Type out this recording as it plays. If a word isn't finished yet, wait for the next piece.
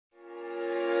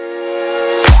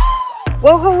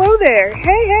Well, hello there.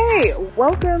 Hey.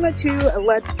 Welcome to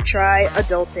Let's Try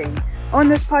Adulting. On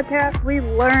this podcast, we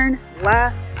learn,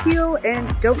 laugh, heal,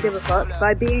 and don't give a fuck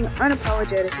by being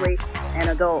unapologetically an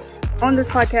adult. On this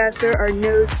podcast, there are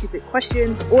no stupid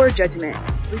questions or judgment.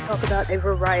 We talk about a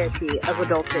variety of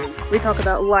adulting. We talk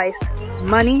about life,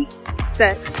 money,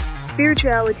 sex,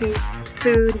 spirituality,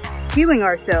 food, healing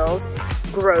ourselves,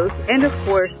 growth, and of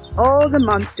course, all the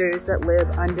monsters that live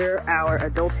under our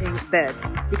adulting beds.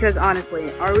 Because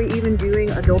honestly, are we even doing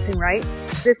adulting right?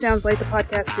 If this sounds like the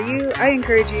podcast for you, I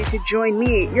encourage you to join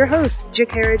me, your host,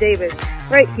 Jakara Davis,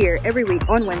 right here every week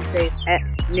on Wednesdays at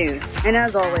noon. And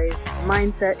as always,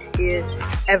 mindset is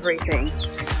everything.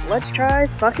 Let's try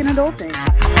fucking adulting.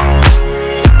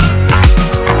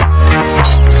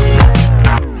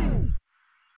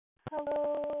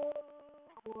 Hello.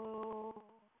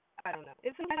 I don't know.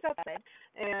 It's nice outside.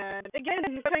 And again,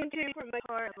 I'm trying to from my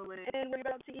car and we're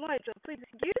about to eat lunch, so please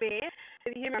excuse me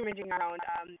if you hear me rummaging around.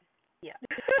 Yeah.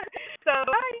 So,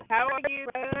 hi. How are you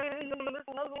on this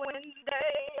lovely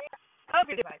Wednesday? I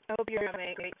hope you're fine. I hope you're having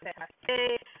a great, fantastic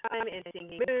day. I'm in a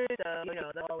singing mood, so,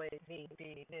 there'll always be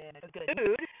in a good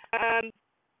mood.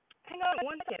 Hang on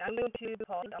one second. I'm going to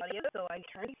pause the audio so I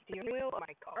turn the steering wheel of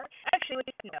my car. Actually,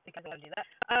 no, because I want to do that.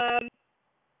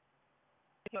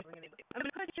 I'm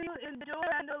going to put you in the door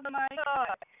handle of my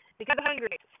car because I'm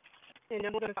hungry. And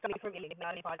then we're going to stop me from eating,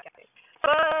 not any podcasting.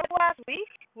 But last week,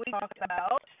 we talked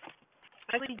about,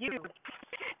 actually you,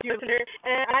 listener,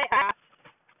 and I asked,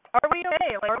 are we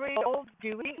okay? Like, are we all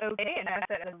doing okay? And I asked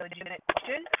that as a legitimate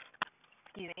question.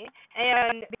 Excuse me.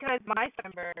 And because my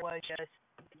September was just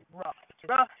rough, just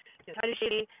kind of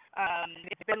shitty.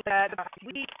 It's been bad the past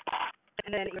week.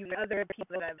 And then even other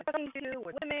people that I've been talking to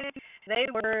were women, they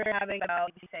were having about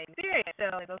the same experience.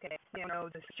 So, like, okay,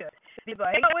 this is just people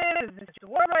I hang out with, this is just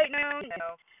war right now,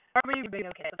 are we being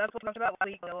okay? So that's what we talked about last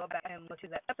week. We'll go back and look to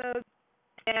that episode.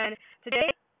 And today,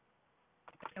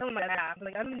 I'm my math.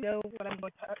 Like, I don't know what I'm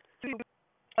going to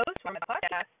post for my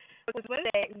podcast. It was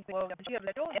Wednesday. Well, did you have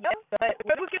a schedule? No, but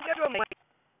we can schedule. I'm like,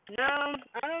 no,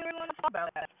 I don't really want to talk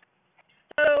about that.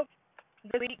 So,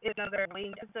 this week is another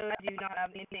late episode. I do not have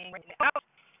anything written out.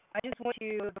 I just want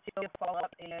you to follow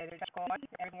up and check on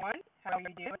everyone. How are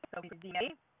you doing? So please DM me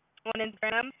on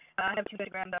Instagram. I have two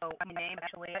Instagram though. My name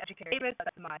actually Jakara Davis.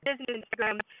 That's my business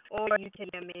Instagram. Or you can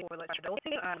DM me for Let's Try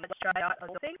Adulting. Let's Try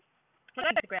Adulting on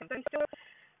Instagram. So I still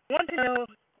want to know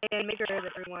and make sure that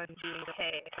everyone's doing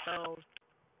okay. So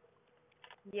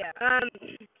yeah.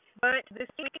 But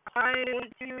this week I want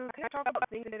to talk about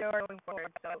things that are going forward.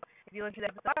 So if you listened to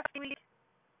the episode last week,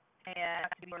 and have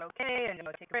to be okay, and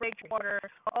take a break, drink water,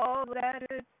 all that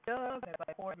good stuff. As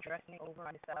I pour dressing over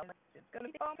myself, it's gonna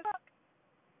be fun to talk.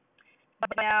 But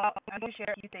now I'm gonna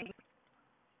share a few things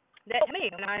that to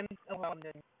me when I'm overwhelmed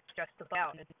and stressed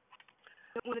out and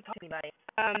don't want to talk to anybody.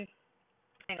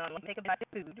 Hang on, let me take a bite of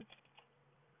food,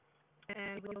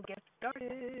 and we'll get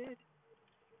started.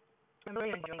 I'm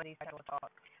really enjoying these type of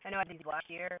talks. I know I did these last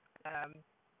year.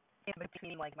 In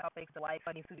between like my topics of life,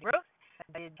 funny, food, growth,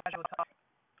 I did casual talk.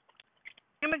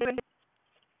 That's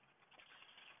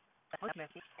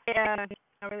messy. And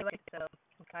I really like it, so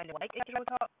I kind of like casual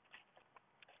talk.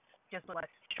 Just with less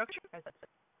structure.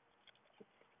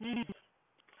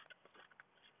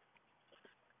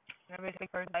 Everybody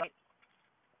take first bite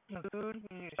of food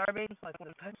when you're starving. Like one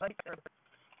of the best bites ever.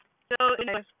 So,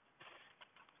 anyways,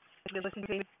 if you listen to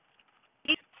me,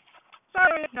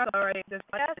 sorry, not alright. This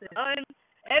podcast is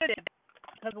unedited.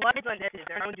 Because a lot is unedited.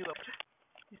 There are no do-overs.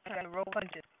 Just kind of roll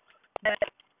punches. But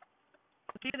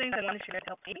a few things I want to share to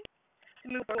help me to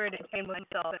move forward and handle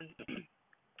myself and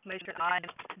make sure I'm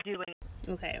doing.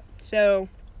 Okay, so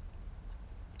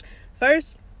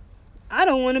first, I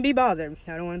don't want to be bothered.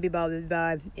 I don't want to be bothered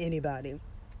by anybody.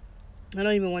 I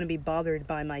don't even want to be bothered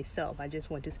by myself. I just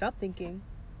want to stop thinking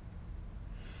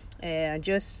and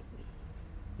just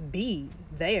be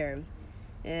there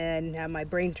and have my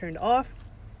brain turned off.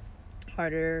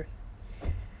 Harder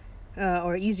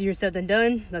or easier said than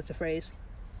done. That's a phrase.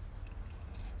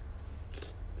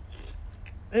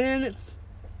 And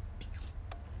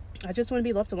I just want to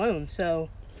be left alone. So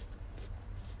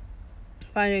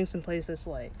finding some place that's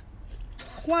like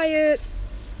quiet.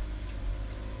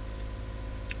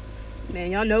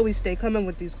 Man, y'all know we stay coming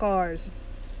with these cars.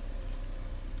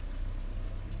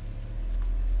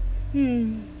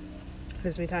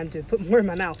 Gives me time to put more in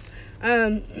my mouth.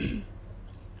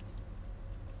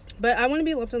 But I want to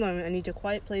be left alone. I need a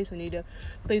quiet place. I need a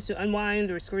place to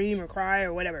unwind or scream or cry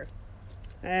or whatever.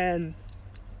 And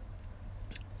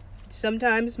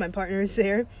sometimes my partner is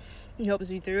there. He helps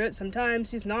me through it.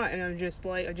 Sometimes he's not. And I'm just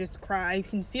like, I just cry. I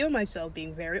can feel myself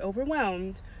being very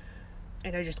overwhelmed.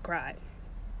 And I just cry.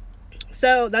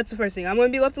 So that's the first thing. I'm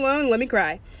going to be left alone. Let me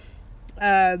cry.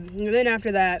 And then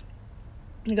after that,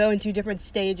 go into different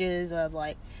stages of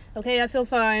like, okay, I feel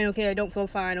fine. Okay, I don't feel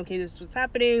fine. Okay, this is what's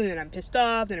happening. Then I'm pissed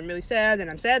off. Then I'm really sad. Then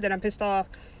I'm sad. Then I'm pissed off.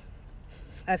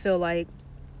 I feel like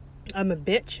I'm a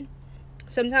bitch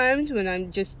sometimes when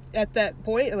I'm just at that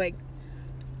point. Like,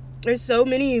 there's so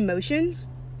many emotions.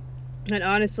 And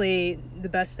honestly, the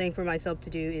best thing for myself to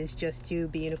do is just to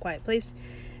be in a quiet place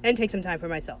and take some time for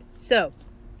myself. So,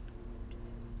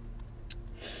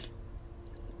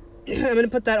 I'm going to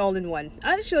put that all in one.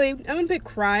 Actually, I'm going to put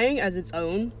crying as its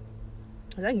own.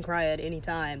 Because I can cry at any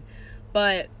time.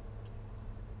 But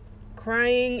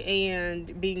crying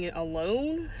and being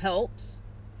alone helps.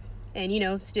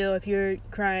 And, still, if you're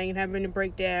crying and having a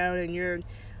breakdown and you're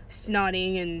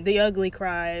snotting and the ugly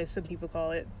cry, as some people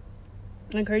call it,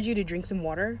 I encourage you to drink some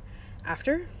water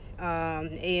after.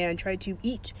 And try to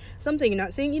eat something. I'm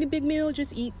not saying eat a big meal,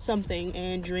 just eat something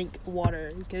and drink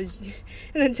water. And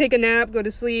then take a nap, go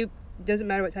to sleep. Doesn't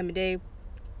matter what time of day.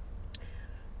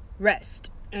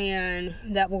 Rest. And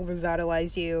that will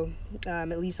revitalize you.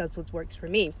 At least that's what works for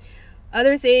me.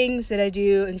 Other things that I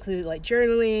do include like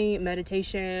journaling,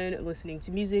 meditation, listening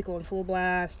to music on full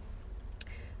blast,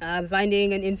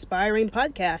 finding an inspiring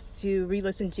podcast to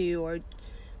re-listen to, or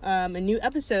a new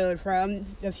episode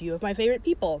from a few of my favorite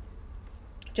people,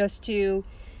 just to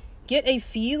get a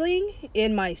feeling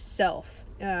in myself.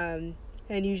 And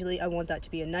usually I want that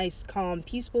to be a nice, calm,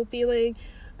 peaceful feeling.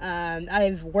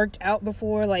 I've worked out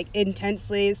before, like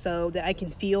intensely, so that I can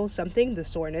feel something, the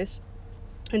soreness,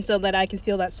 and so that I can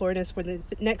feel that soreness for the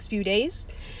next few days.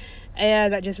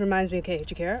 And that just reminds me, okay,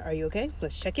 Jakara, are you okay?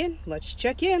 Let's check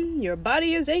in. Your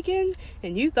body is aching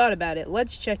and you thought about it.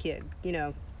 Let's check in,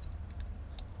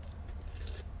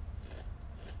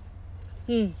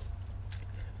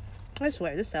 I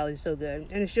swear, this salad is so good.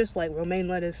 And it's just like romaine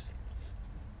lettuce,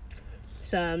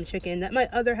 some chicken that my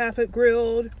other half had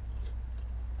grilled,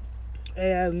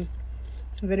 and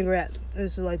vinaigrette.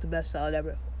 This is like the best salad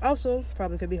ever. Also,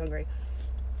 probably could be hungry.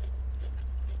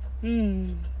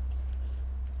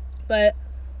 But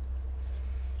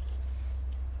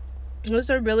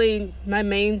those are really my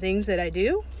main things that I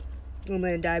do. I'm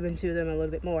going to dive into them a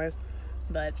little bit more.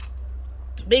 But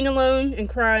being alone and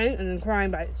crying, and then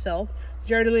crying by itself,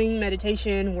 journaling,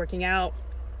 meditation, working out,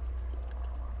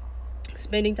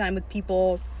 spending time with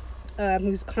people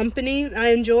whose company I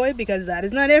enjoy, because that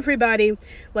is not everybody.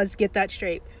 Let's get that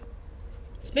straight.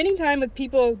 Spending time with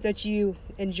people that you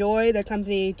enjoy their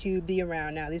company to be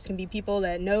around. Now, these can be people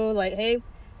that know, like, hey,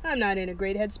 I'm not in a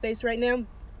great headspace right now.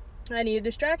 I need a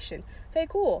distraction. Okay,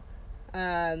 cool.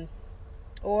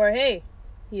 Or, hey,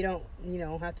 you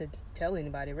don't have to tell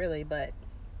anybody really, but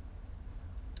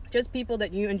just people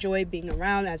that you enjoy being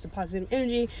around as a positive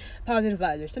energy, positive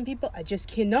vibes. There's some people I just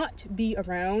cannot be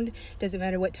around. Doesn't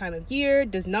matter what time of year.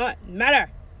 Does not matter.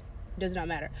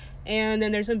 And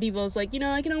then there's some people it's like,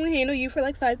 I can only handle you for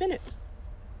like 5 minutes.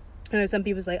 And there's some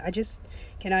people it's like,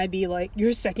 can I be like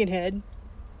your second head?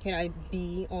 Can I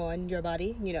be on your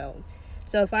body?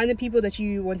 So find the people that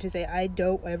you want to say, I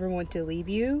don't ever want to leave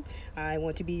you. I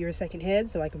want to be your second head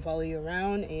so I can follow you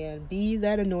around and be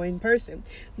that annoying person.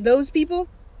 Those people,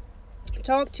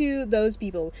 talk to those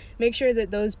people. Make sure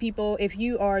that those people, if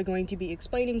you are going to be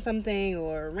explaining something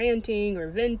or ranting or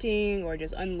venting or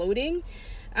just unloading,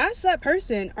 ask that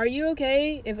person, are you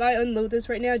okay if I unload this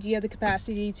right now? Do you have the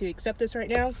capacity to accept this right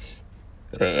now?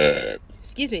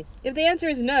 Excuse me. If the answer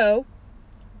is no,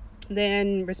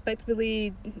 then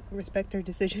respectfully respect their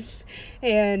decisions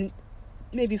and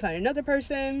maybe find another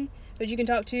person that you can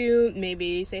talk to.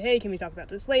 Maybe say, hey, can we talk about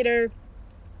this later?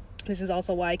 This is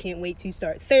also why I can't wait to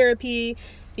start therapy,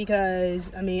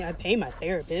 because I pay my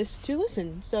therapist to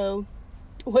listen. So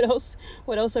what else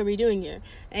are we doing here?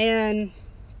 And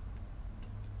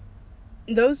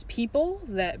those people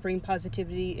that bring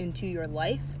positivity into your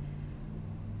life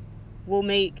will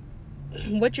make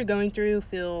what you're going through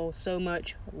feel so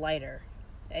much lighter.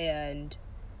 And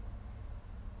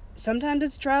sometimes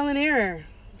it's trial and error.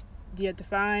 You have to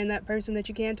find that person that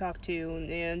you can talk to.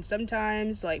 And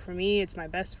sometimes, like for me, it's my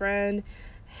best friend.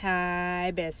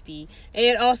 Hi, bestie.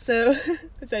 And also,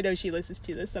 because I know she listens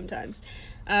to this sometimes.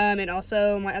 And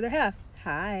also my other half.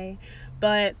 Hi.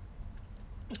 But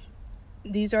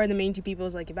these are the main two people.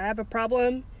 It's like if I have a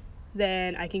problem,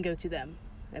 then I can go to them.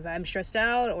 If I'm stressed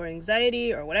out or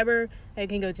anxiety or whatever, I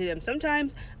can go to them.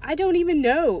 Sometimes I don't even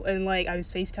know. And like I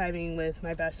was FaceTiming with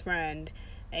my best friend,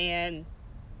 and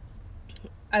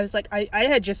I was like, I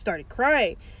had just started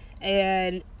crying,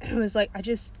 and I was like, I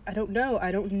don't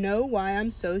know why I'm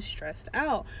so stressed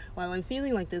out, why I'm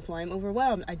feeling like this, why I'm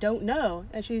overwhelmed. I don't know.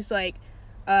 And she's like,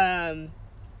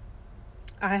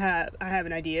 I have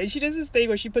an idea. And she does this thing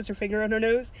where she puts her finger on her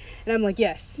nose, and I'm like,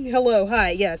 yes, hello, hi,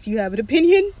 yes, you have an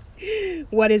opinion?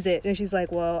 What is it? And she's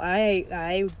like, well,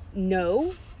 I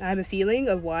know, I have a feeling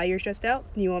of why you're stressed out.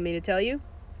 You want me to tell you?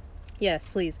 Yes,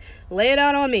 please, lay it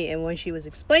out on me. And when she was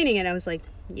explaining it, I was like,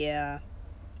 yeah.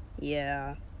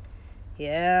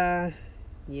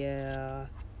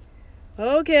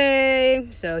 Okay.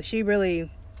 So she really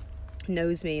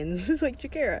knows me, and it's like,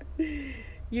 Jakara,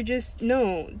 you just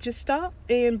stop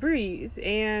and breathe,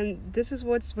 and this is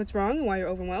what's wrong and why you're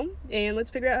overwhelmed, and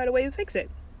let's figure out how to way to fix it.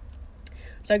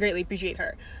 So I greatly appreciate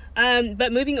her.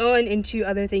 But moving on into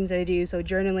other things that I do, so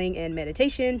journaling and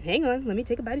meditation. Hang on, let me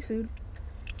take a bite of food.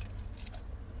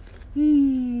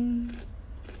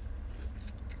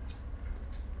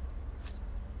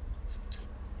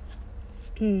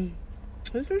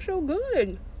 This is so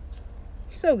good.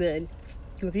 So good.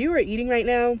 If you are eating right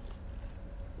now,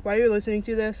 while you're listening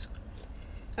to this,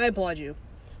 I applaud you.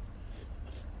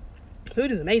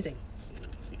 Food is amazing.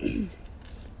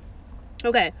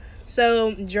 Okay,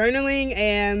 so journaling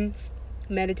and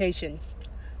meditation.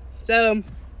 So,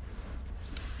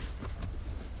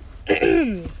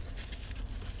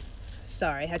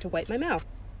 sorry, I had to wipe my mouth.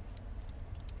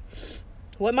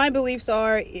 What my beliefs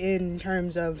are in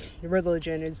terms of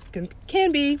religion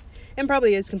can be and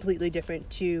probably is completely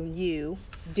different to you,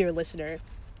 dear listener,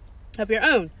 of your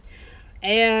own.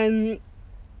 And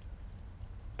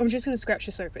I'm just going to scratch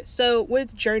the surface. So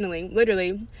with journaling,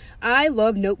 literally, I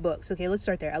love notebooks. Okay, let's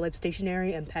start there. I love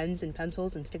stationery and pens and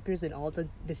pencils and stickers and all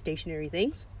the stationery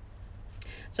things.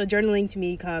 So journaling to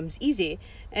me comes easy.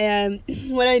 And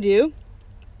what I do,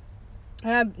 I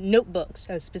have notebooks,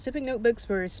 specific notebooks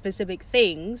for specific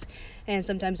things, and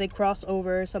sometimes they cross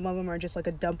over. Some of them are just like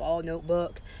a dump all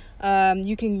notebook.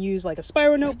 You can use like a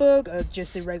spiral notebook,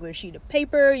 just a regular sheet of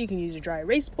paper. You can use a dry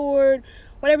erase board,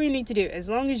 whatever you need to do. As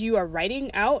long as you are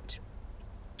writing out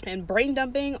and brain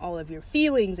dumping all of your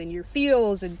feelings and your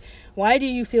feels and why do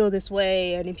you feel this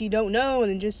way, and if you don't know,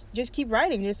 then just keep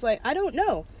writing. Just like, I don't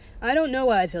know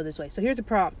why I feel this way. So here's a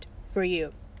prompt for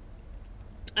you.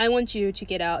 I want you to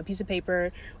get out a piece of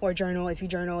paper or journal. If you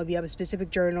have a specific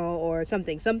journal or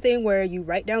something where you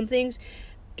write down things,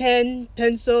 pen,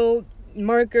 pencil,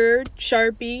 marker,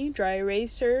 Sharpie, dry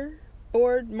eraser,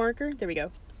 board, marker. There we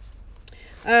go.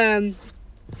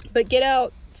 But get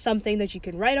out something that you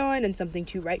can write on and something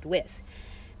to write with.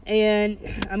 And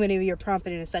I'm going to give you a prompt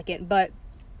in a second, but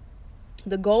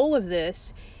the goal of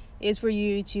this is for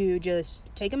you to just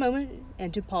take a moment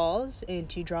and to pause and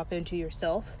to drop into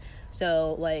yourself.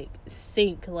 So, like,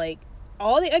 think, like,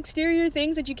 all the exterior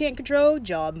things that you can't control,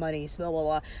 job, money, blah, blah,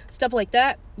 blah, stuff like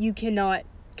that, you cannot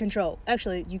control.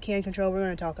 Actually, you can control. We're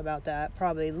going to talk about that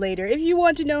probably later. If you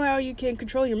want to know how you can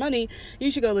control your money,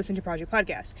 you should go listen to Project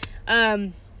Podcast.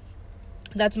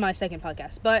 That's my second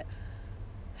podcast. But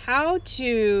how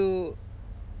to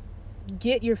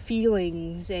get your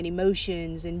feelings and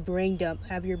emotions and brain dump,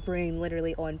 have your brain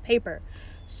literally on paper.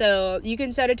 So, you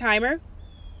can set a timer.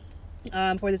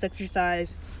 For this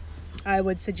exercise, I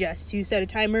would suggest to set a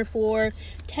timer for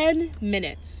 10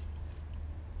 minutes.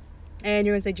 And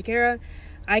you're going to say, Jakara,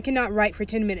 I cannot write for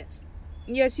 10 minutes.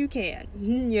 Yes, you can.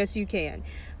 Yes, you can.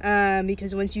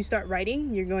 Because once you start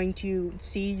writing, you're going to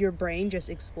see your brain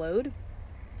just explode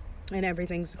and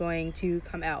everything's going to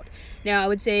come out. Now, I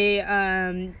would say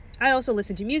I also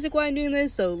listen to music while I'm doing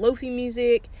this, so Lo-fi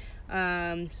music,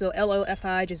 so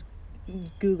L-O-F-I, just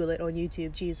Google it on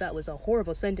YouTube. Geez, that was a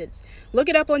horrible sentence. Look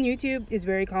it up on YouTube. It's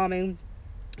very calming.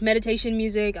 Meditation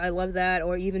music, I love that,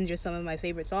 or even just some of my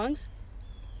favorite songs.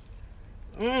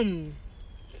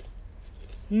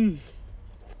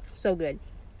 So good.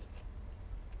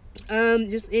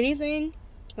 Just anything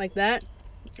like that,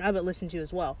 I would listen to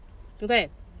as well. Okay.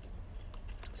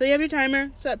 So you have your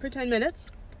timer set for 10 minutes.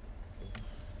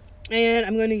 And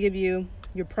I'm going to give you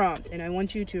your prompt, and I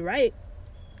want you to write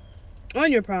on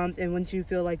your prompt, and once you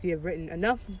feel like you have written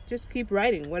enough, just keep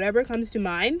writing. Whatever comes to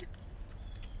mind,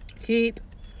 keep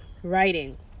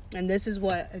writing. And this is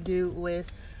what I do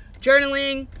with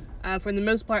journaling. For the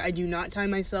most part, I do not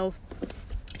time myself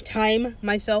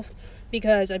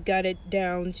because I've got it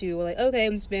down to like, okay,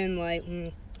 it's been like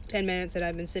 10 minutes that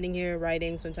I've been sitting here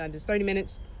writing. Sometimes it's 30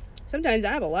 minutes. Sometimes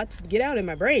I have a lot to get out in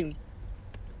my brain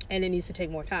and it needs to take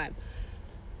more time.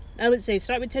 I would say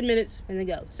start with 10 minutes and then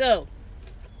go. So,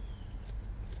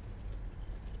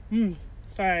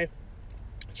 sorry,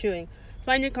 chewing.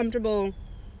 Find your comfortable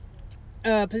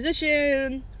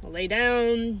position, lay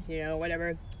down,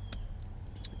 whatever.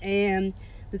 And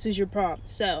this is your prompt.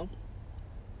 So,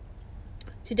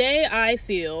 today I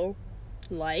feel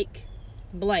like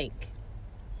blank.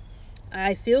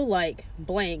 I feel like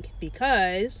blank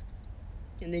because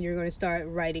And then you're going to start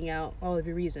writing out all of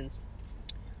your reasons.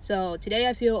 So today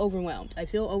I feel overwhelmed. I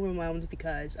feel overwhelmed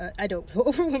because I don't feel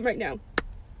overwhelmed right now.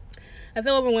 I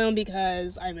feel overwhelmed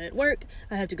because I'm at work.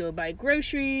 I have to go buy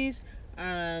groceries.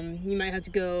 You might have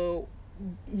to go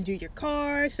do your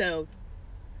car. So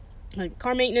like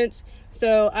car maintenance.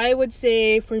 So I would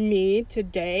say for me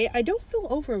today, I don't feel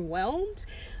overwhelmed.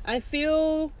 I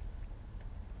feel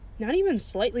not even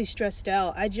slightly stressed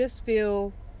out. I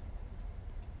feel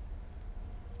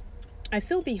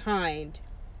behind.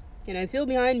 And I feel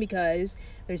behind because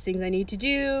there's things I need to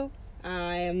do.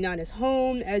 I am not as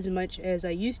home as much as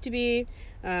I used to be.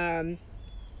 I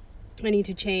need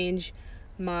to change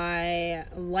my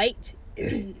light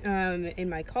in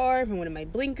my car from one of my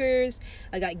blinkers.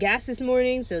 I got gas this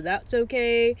morning, so that's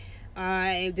okay.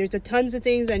 There's tons of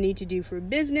things I need to do for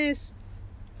business.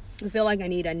 I feel like I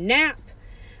need a nap.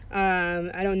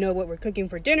 I don't know what we're cooking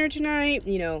for dinner tonight.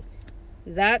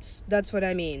 That's what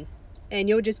I mean. And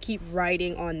you'll just keep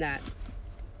writing on that.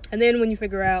 And then when you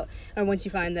figure out, and once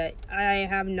you find that I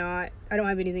don't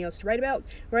have anything else to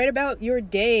write about your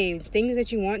day, things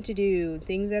that you want to do,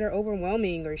 things that are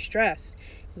overwhelming or stressed.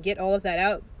 Get all of that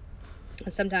out.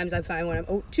 Sometimes I find when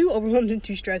I'm too overwhelmed and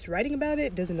too stressed, writing about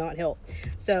it does not help.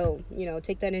 So,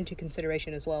 take that into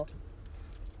consideration as well.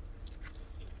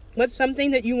 What's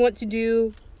something that you want to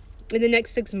do in the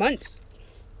next 6 months?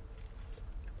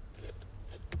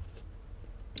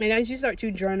 And as you start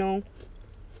to journal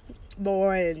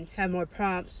more and have more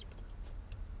prompts,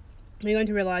 you're going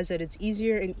to realize that it's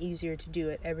easier and easier to do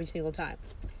it every single time.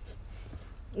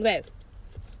 Okay.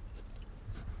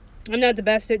 I'm not the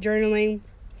best at journaling.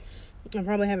 I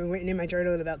probably haven't written in my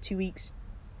journal in about 2 weeks.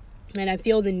 And I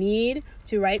feel the need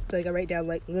to write, I write down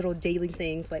little daily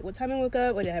things, like what time I woke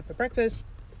up, what did I have for breakfast,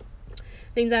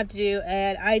 things I have to do.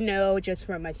 And I know just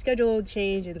from my schedule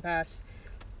change in the past,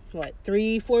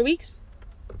 3-4 weeks,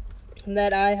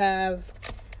 that I have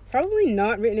probably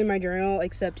not written in my journal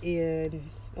except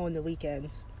on the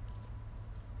weekends.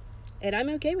 And I'm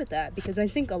okay with that because I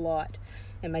think a lot.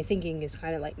 And my thinking is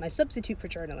kind of like my substitute for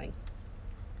journaling.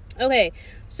 Okay,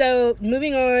 so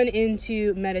moving on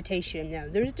into meditation. Now,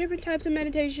 there's different types of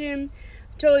meditation,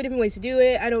 totally different ways to do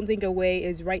it. I don't think a way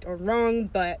is right or wrong,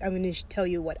 but I'm going to tell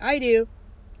you what I do,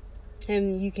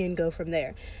 and you can go from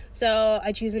there. So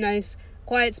I choose a nice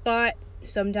quiet spot.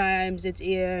 Sometimes it's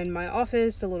in my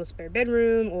office, the little spare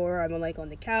bedroom, or I'm on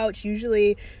the couch.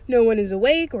 Usually no one is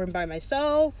awake, or I'm by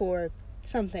myself or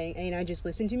something, and I just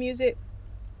listen to music.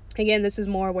 Again, this is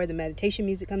more where the meditation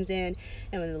music comes in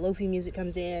and when the lofi music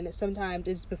comes in. Sometimes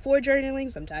it's before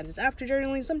journaling, sometimes it's after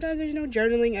journaling, sometimes there's no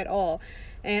journaling at all.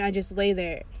 And I just lay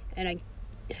there and I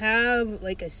have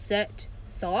a set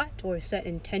thought or a set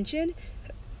intention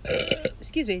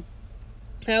excuse me,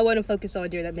 I want to focus on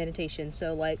during that meditation.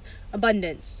 So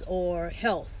abundance or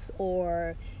health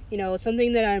or,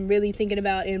 something that I'm really thinking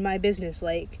about in my business,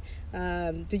 Your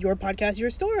Podcast, Your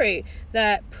Story,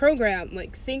 that program,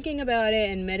 thinking about it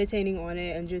and meditating on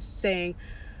it and just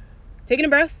taking a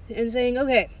breath and saying,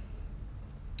 okay,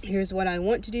 here's what I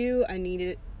want to do. I need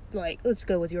it. Let's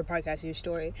go with Your Podcast, Your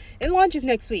Story. It launches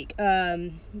next week.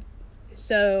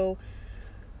 So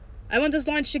I want this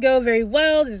launch to go very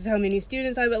well. This is how many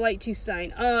students I would like to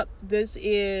sign up. This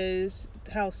is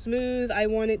how smooth I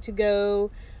want it to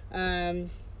go.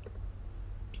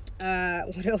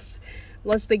 What else?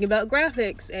 Let's think about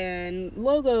graphics and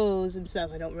logos and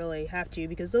stuff. I don't really have to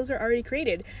because those are already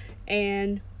created.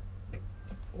 And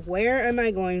where am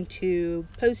I going to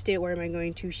post it? Where am I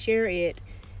going to share it?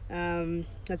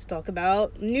 Let's talk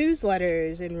about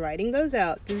newsletters and writing those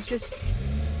out. There's just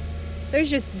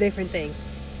different things.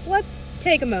 Let's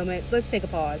take a moment. Let's take a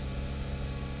pause.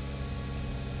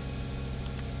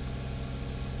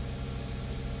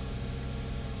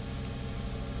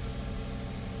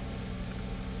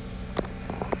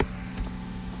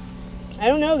 I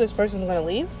don't know if this person's going to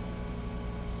leave,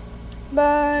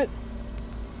 but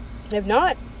if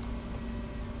not,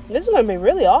 this is going to be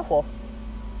really awful.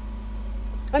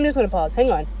 I'm just going to pause.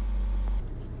 Hang on.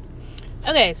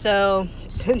 Okay, so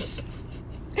since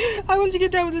I want to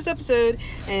get done with this episode,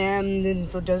 and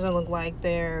it doesn't look like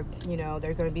they're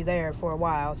going to be there for a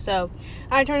while, so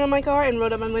I turned on my car and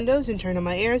rolled up my windows and turned on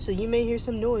my air, so you may hear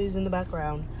some noise in the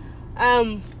background.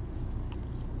 So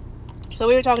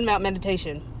we were talking about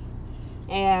meditation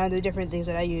and the different things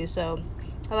that I use. So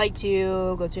I like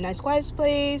to go to a nice quiet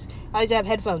place. I like to have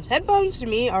headphones. Headphones to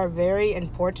me are very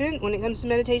important when it comes to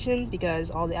meditation because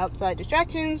all the outside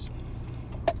distractions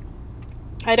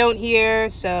I don't hear.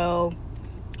 So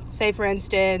say for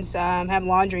instance, have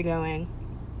laundry going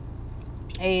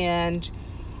and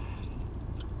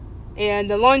And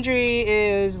the laundry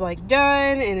is like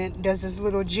done, and it does this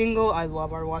little jingle. I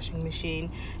love our washing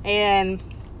machine. And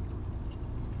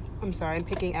I'm sorry, I'm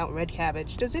picking out red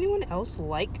cabbage. Does anyone else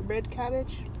like red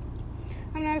cabbage?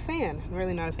 I'm not a fan. I'm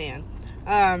really not a fan.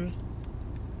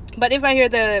 But if I hear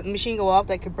the machine go off,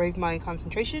 that could break my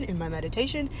concentration in my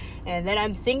meditation. And then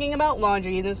I'm thinking about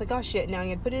laundry. And then it's like, oh shit, now I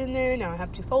gotta put it in there. Now I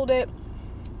have to fold it.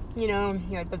 You know,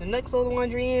 you gotta put the next load of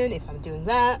laundry in if I'm doing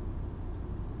that.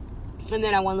 And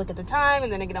then I want to look at the time,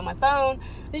 and then I get on my phone.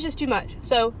 It's just too much.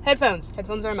 So, headphones.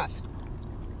 Headphones are a must.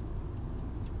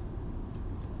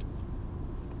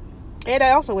 And I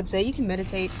also would say you can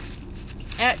meditate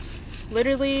at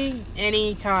literally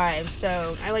any time.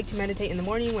 So, I like to meditate in the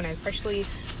morning when I freshly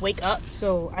wake up,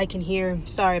 so I can hear,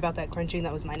 sorry about that crunching,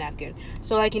 that was my napkin.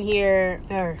 So I can hear,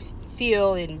 or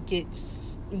feel, and get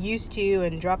used to,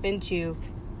 and drop into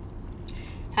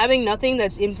having nothing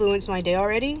that's influenced my day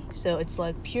already. So it's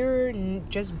like pure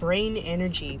just brain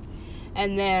energy.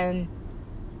 And then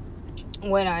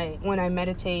when I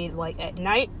meditate like at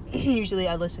night, usually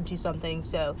I listen to something.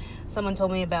 So someone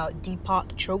told me about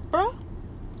Deepak Chopra,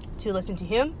 to listen to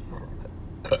him.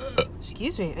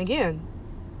 Excuse me again.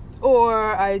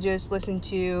 Or I just listen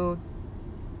to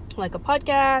like a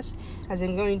podcast as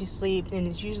I'm going to sleep, and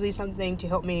it's usually something to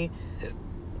help me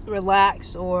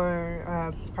relax,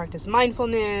 or practice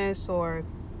mindfulness, or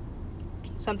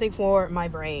something for my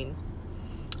brain.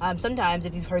 Sometimes,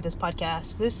 if you've heard this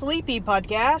podcast, the Sleepy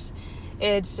Podcast,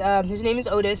 it's his name is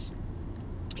Otis.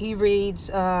 He reads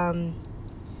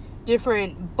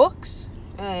different books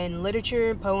and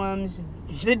literature, poems,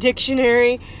 the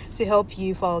dictionary, to help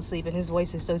you fall asleep, and his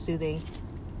voice is so soothing.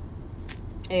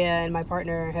 And my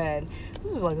partner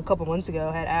this was like a couple months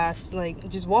ago, had asked, like,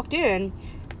 just walked in,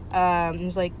 and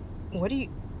was like, what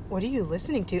are you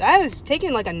listening to? I was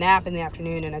taking like a nap in the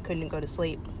afternoon and I couldn't go to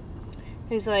sleep.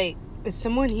 He's like, is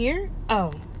someone here?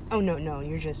 Oh no,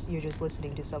 you're just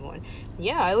listening to someone.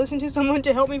 Yeah, I listen to someone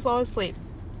to help me fall asleep.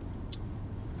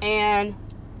 And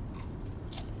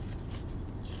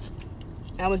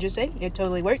I would just say it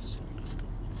totally works.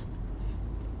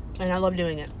 And I love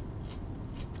doing it.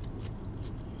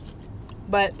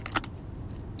 But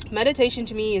meditation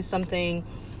to me is something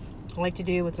I like to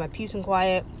do with my peace and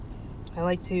quiet. I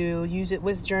like to use it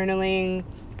with journaling,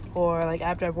 or like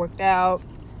after I've worked out,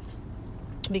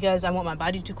 because I want my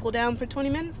body to cool down for 20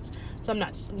 minutes. So I'm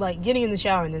not like getting in the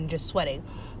shower and then just sweating.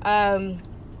 But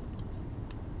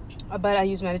I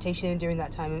use meditation during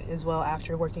that time as well,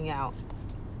 after working out.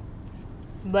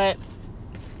 But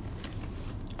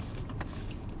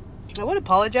I would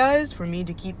apologize for me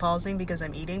to keep pausing because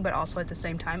I'm eating, but also at the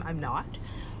same time I'm not.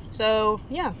 So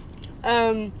yeah.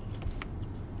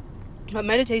 But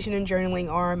meditation and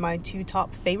journaling are my two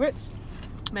top favorites.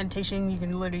 Meditation, you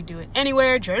can literally do it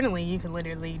anywhere. Journaling, you can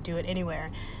literally do it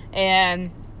anywhere. And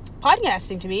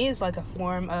podcasting to me is like a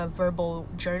form of verbal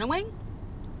journaling.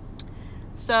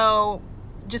 So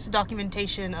just a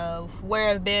documentation of where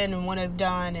I've been and what I've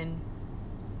done, and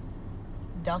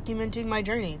documenting my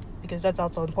journey, because that's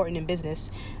also important in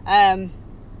business. But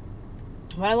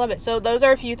I love it. So those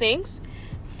are a few things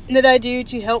that I do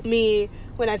to help me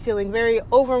when I'm feeling very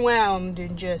overwhelmed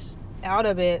and just out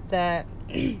of it, that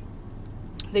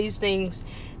these things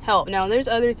help. Now, there's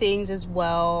other things as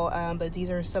well, but these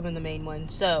are some of the main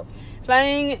ones. So,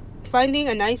 finding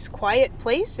a nice quiet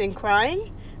place and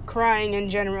crying in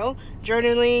general,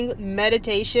 journaling,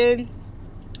 meditation.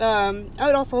 I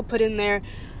would also put in there,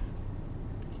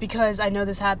 because I know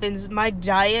this happens, my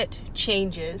diet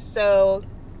changes. So,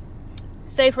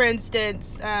 say for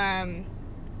instance,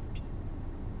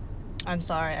 I'm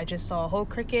sorry, I just saw a whole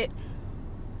cricket.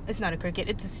 It's not a cricket,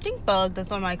 it's a stink bug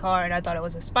that's on my car, and I thought it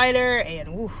was a spider,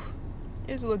 and woof,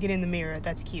 just looking in the mirror,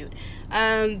 that's cute.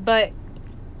 But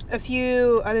a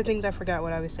few other things, I forgot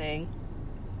what I was saying.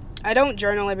 I don't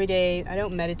journal every day, I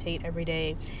don't meditate every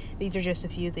day. These are just a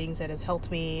few things that have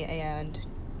helped me, and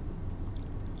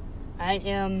I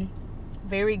am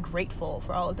very grateful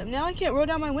for all of them. Now I can't roll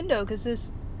down my window because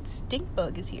this stink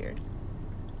bug is here.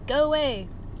 Go away.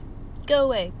 Go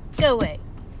away. Go away.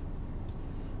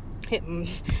 Hit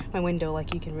my window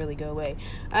like you can really go away.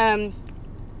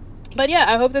 But yeah,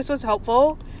 I hope this was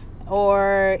helpful.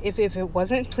 Or if it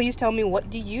wasn't, please tell me, what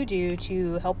do you do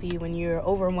to help you when you're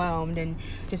overwhelmed and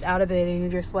just out of it, and you're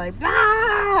just like,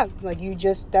 ah! Like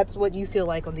that's what you feel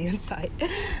like on the inside.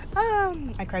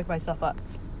 I crack myself up.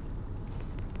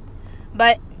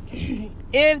 But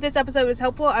if this episode was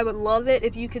helpful, I would love it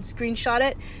if you could screenshot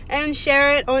it and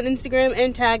share it on Instagram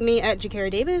and tag me at Jakara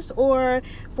Davis, or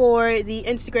for the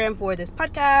Instagram for this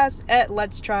podcast at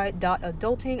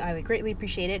letstry.adulting. I would greatly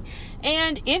appreciate it.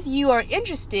 And if you are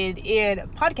interested in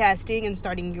podcasting and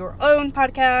starting your own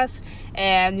podcast,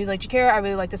 and you're like, Jakara, I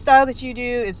really like the style that you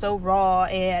do, it's so raw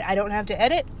and I don't have to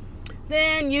edit,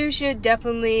 then you should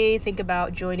definitely think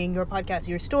about joining Your Podcast,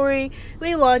 Your Story.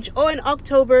 We launch on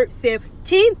October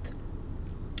 15th.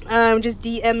 Just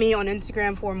DM me on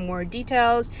Instagram for more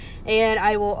details, and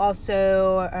I will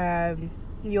also,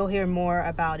 you'll hear more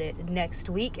about it next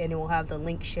week, and it will have the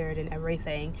link shared and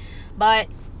everything. But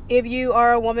if you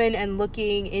are a woman and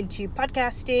looking into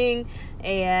podcasting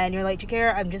and you're like,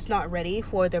 Jakara, I'm just not ready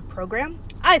for the program,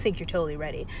 I think you're totally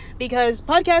ready, because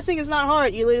podcasting is not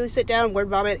hard. You literally sit down, word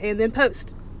vomit, and then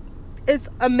post. It's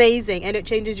amazing, and it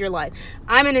changes your life.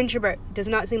 I'm an introvert. It does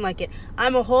not seem like it.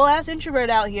 I'm a whole ass introvert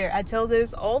out here. I tell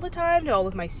this all the time to all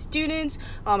of my students,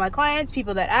 all my clients,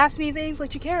 people that ask me things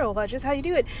like, Jakara, that's just how you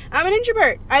do it. I'm an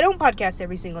introvert. I don't podcast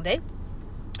every single day.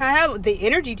 I have the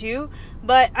energy to,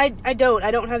 but I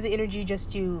don't have the energy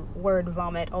just to word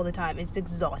vomit all the time. It's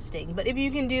exhausting. But if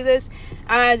you can do this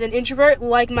as an introvert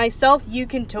like myself, you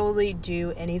can totally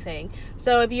do anything.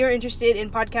 So if you're interested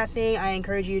in podcasting, I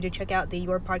encourage you to check out the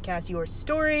Your Podcast, Your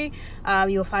Story.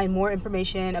 You'll find more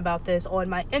information about this on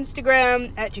my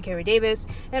Instagram at Jakara Davis,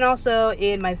 and also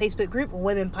in my Facebook group,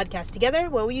 Women Podcast Together,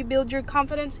 where you build your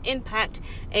confidence, impact,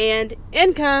 and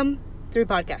income through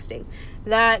podcasting.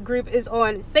 That group is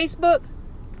on Facebook.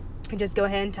 Just go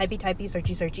ahead and typey,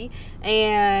 searchy,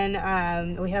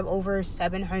 and we have over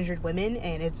 700 women,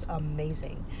 and it's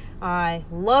amazing. I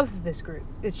love this group.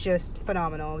 It's just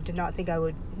phenomenal. Did not think I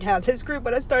would have this group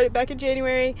when I started back in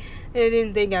January, and I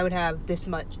didn't think I would have this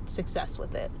much success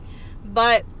with it.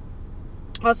 But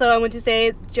also, I want to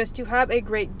say, just to have a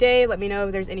great day. Let me know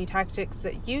if there's any tactics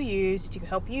that you use to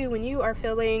help you when you are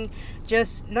feeling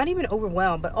just not even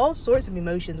overwhelmed, but all sorts of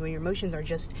emotions, when your emotions are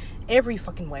just every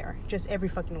fucking where.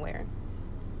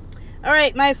 All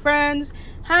right, my friends,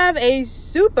 have a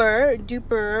super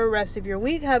duper rest of your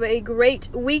week. Have a great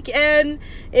weekend.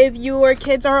 If your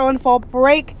kids are on fall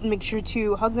break, make sure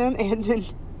to hug them and then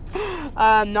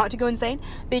not to go insane,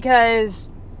 because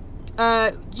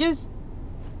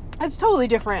it's totally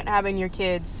different having your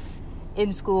kids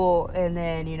in school and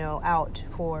then, out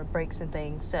for breaks and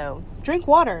things. So drink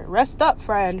water. Rest up,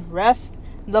 friend. Rest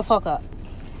the fuck up.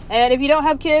 And if you don't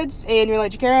have kids and you're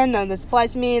like, Jakara, none of this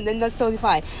applies to me, then that's totally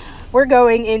fine. We're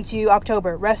going into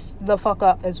October. Rest the fuck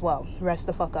up as well. Rest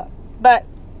the fuck up. But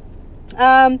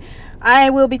I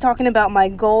will be talking about my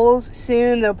goals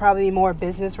soon. They'll probably be more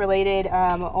business related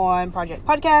on Project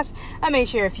Podcast. I may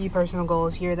share a few personal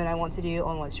goals here that I want to do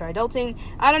on Let's Try Adulting.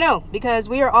 I don't know, because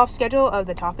we are off schedule of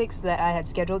the topics that I had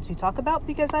scheduled to talk about,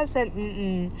 because I said, I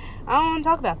don't want to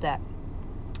talk about that.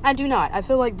 I do not. I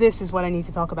feel like this is what I need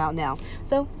to talk about now.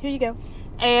 So here you go.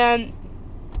 And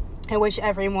I wish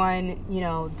everyone,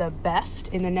 the best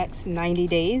in the next 90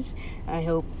 days. I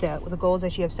hope that the goals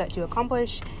that you have set to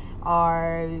accomplish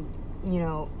are,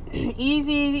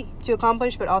 easy to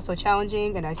accomplish, but also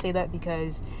challenging. And I say that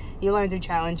because you learn through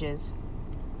challenges.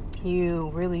 You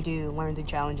really do learn through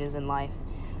challenges in life.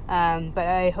 But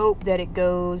I hope that it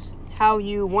goes how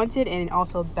you wanted, and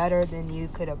also better than you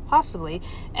could have possibly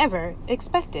ever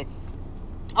expected.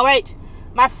 All right,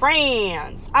 my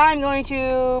friends, I'm going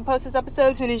to post this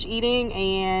episode, finish eating,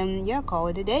 and call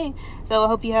it a day. So I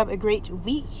hope you have a great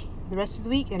week, the rest of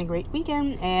the week, and a great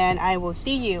weekend, and I will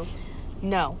see you.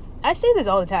 No, I say this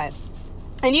all the time,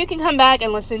 and you can come back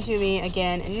and listen to me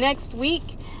again next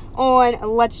week on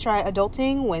Let's Try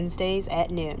Adulting, Wednesdays at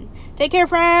noon. Take care,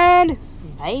 friend.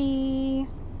 Bye.